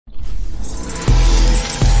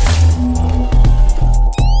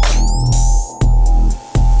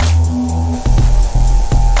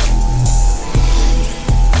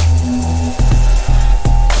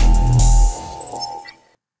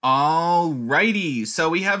Alrighty, so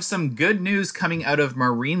we have some good news coming out of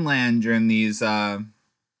Marineland during these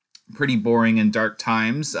pretty boring and dark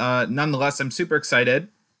times. Nonetheless, I'm super excited.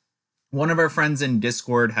 One of our friends in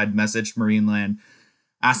Discord had messaged Marineland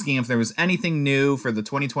asking if there was anything new for the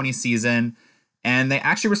 2020 season, and they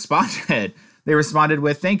actually responded. They responded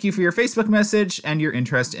with, "Thank you for your Facebook message and your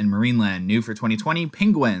interest in Marineland. New for 2020,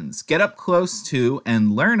 penguins. Get up close to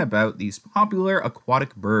and learn about these popular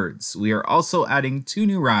aquatic birds. We are also adding 2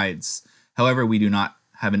 new rides. However, we do not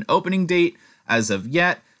have an opening date as of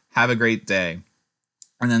yet. Have a great day."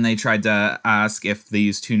 And then they tried to ask if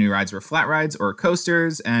these 2 new rides were flat rides or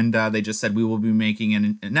coasters, and they just said we will be making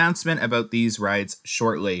an announcement about these rides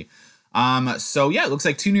shortly. So yeah, it looks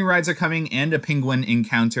like 2 new rides are coming and a penguin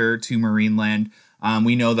encounter to Marineland.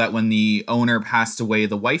 We know that when the owner passed away,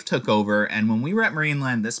 the wife took over, and when we were at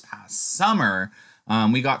Marineland this past summer,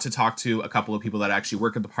 we got to talk to a couple of people that actually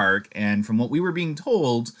work at the park, and from what we were being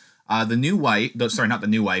told, the new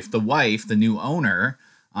owner,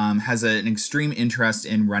 has an extreme interest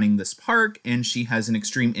in running this park, and she has an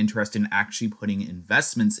extreme interest in actually putting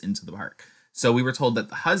investments into the park. So we were told that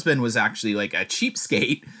the husband was actually like a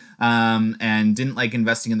cheapskate and didn't like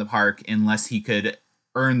investing in the park unless he could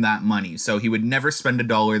earn that money. So he would never spend a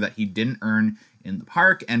dollar that he didn't earn in the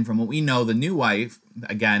park. And from what we know, the new wife,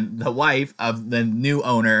 again, the wife of the new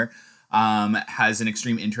owner, has an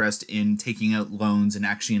extreme interest in taking out loans and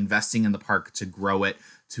actually investing in the park to grow it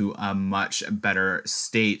to a much better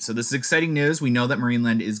state. So this is exciting news. We know that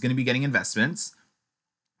Marineland is going to be getting investments.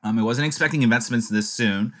 I wasn't expecting investments this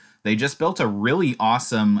soon. They just built a really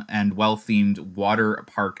awesome and well-themed water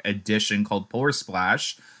park addition called Polar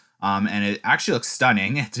Splash. And it actually looks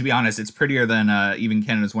stunning. To be honest, it's prettier than even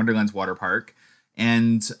Canada's Wonderland's water park.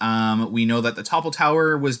 And we know that the Topple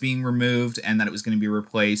Tower was being removed and that it was going to be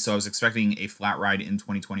replaced. So I was expecting a flat ride in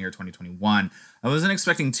 2020 or 2021. I wasn't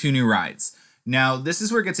expecting 2 new rides. Now, this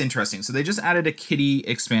is where it gets interesting. So they just added a kiddie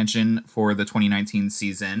expansion for the 2019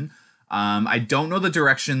 season. I don't know the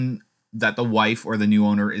direction that the wife or the new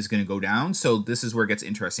owner is going to go down. So this is where it gets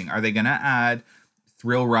interesting. Are they going to add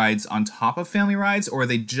thrill rides on top of family rides, or are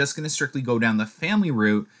they just going to strictly go down the family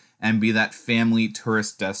route and be that family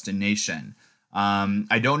tourist destination?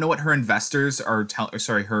 I don't know what her investors are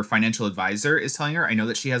her financial advisor is telling her. I know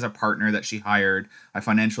that she has a partner that she hired, a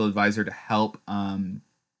financial advisor, to help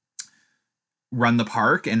run the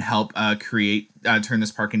park and help turn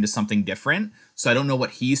this park into something different. So I don't know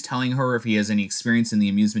what he's telling her, if he has any experience in the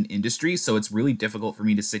amusement industry. So it's really difficult for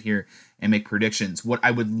me to sit here and make predictions. What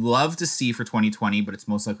I would love to see for 2020, but it's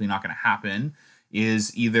most likely not going to happen,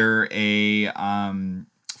 is either a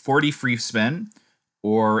 4D free spin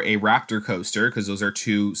or a Raptor coaster, because those are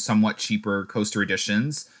 2 somewhat cheaper coaster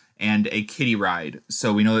editions, and a kiddie ride.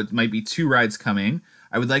 So we know it might be 2 rides coming.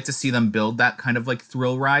 I would like to see them build that kind of like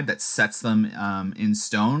thrill ride that sets them in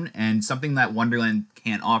stone, and something that Wonderland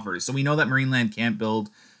can't offer. So we know that Marineland can't build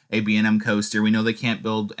a B&M coaster. We know they can't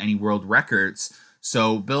build any world records.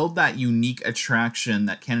 So build that unique attraction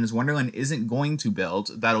that Canada's Wonderland isn't going to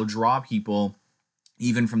build, that'll draw people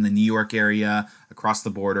even from the New York area, across the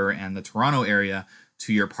border, and the Toronto area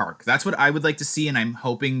to your park. That's what I would like to see, and I'm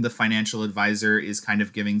hoping the financial advisor is kind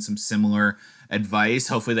of giving some similar advice.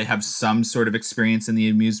 Hopefully they have some sort of experience in the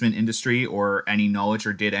amusement industry or any knowledge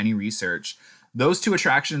or did any research. Those 2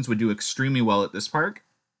 attractions would do extremely well at this park.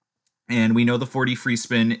 And we know the 4D free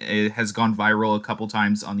spin has gone viral a couple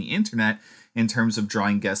times on the internet in terms of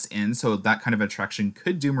drawing guests in. So that kind of attraction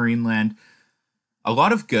could do Marineland a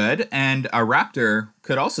lot of good, and a Raptor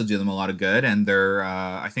could also do them a lot of good. And they're,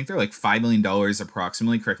 I think they're like $5 million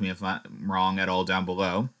approximately. Correct me if I'm wrong at all down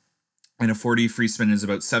below. And a 4D free spin is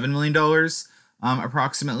about $7 million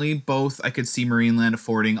approximately. Both I could see Marineland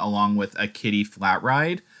affording, along with a kiddie flat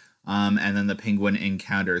ride, and then the penguin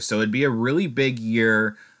encounter. So it'd be a really big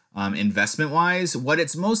year investment wise. What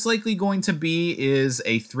it's most likely going to be is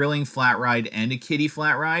a thrilling flat ride and a kiddie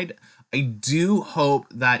flat ride. I do hope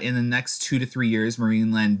that in the next 2 to 3 years,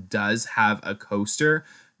 Marineland does have a coaster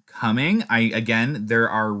coming. Again, there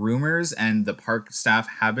are rumors, and the park staff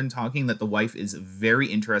have been talking that the wife is very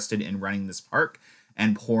interested in running this park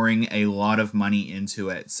and pouring a lot of money into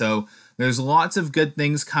it. So there's lots of good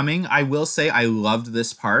things coming. I will say I loved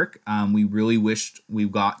this park. We really wished we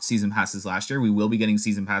got season passes last year. We will be getting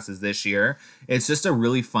season passes this year. It's just a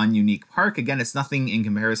really fun, unique park. Again, it's nothing in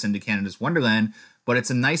comparison to Canada's Wonderland, but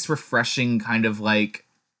it's a nice, refreshing kind of like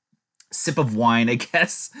sip of wine, I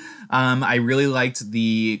guess. I really liked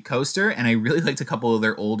the coaster, and I really liked a couple of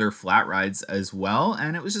their older flat rides as well.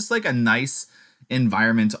 And it was just like a nice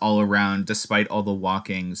environment all around, despite all the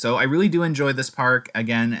walking. So I really do enjoy this park.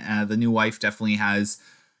 Again, the new wife definitely has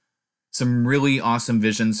Some really awesome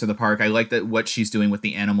visions for the park. I like that what she's doing with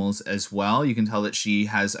the animals as well. You can tell that she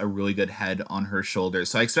has a really good head on her shoulders.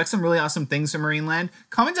 So I expect some really awesome things from Marineland.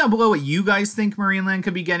 Comment down below what you guys think Marineland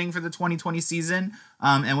could be getting for the 2020 season,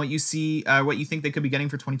 and what you think they could be getting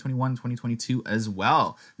for 2021, 2022 as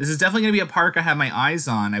well. This is definitely going to be a park I have my eyes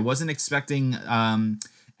on. I wasn't expecting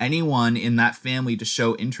anyone in that family to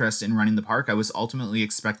show interest in running the park. I was ultimately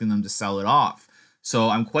expecting them to sell it off. So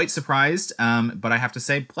I'm quite surprised, but I have to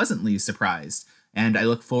say pleasantly surprised. And I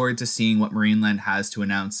look forward to seeing what Marineland has to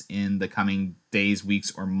announce in the coming days,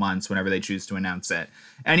 weeks, or months, whenever they choose to announce it.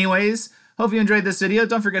 Anyways, hope you enjoyed this video.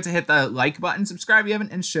 Don't forget to hit the like button, subscribe if you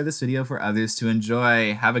haven't, and share this video for others to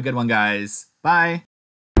enjoy. Have a good one, guys. Bye.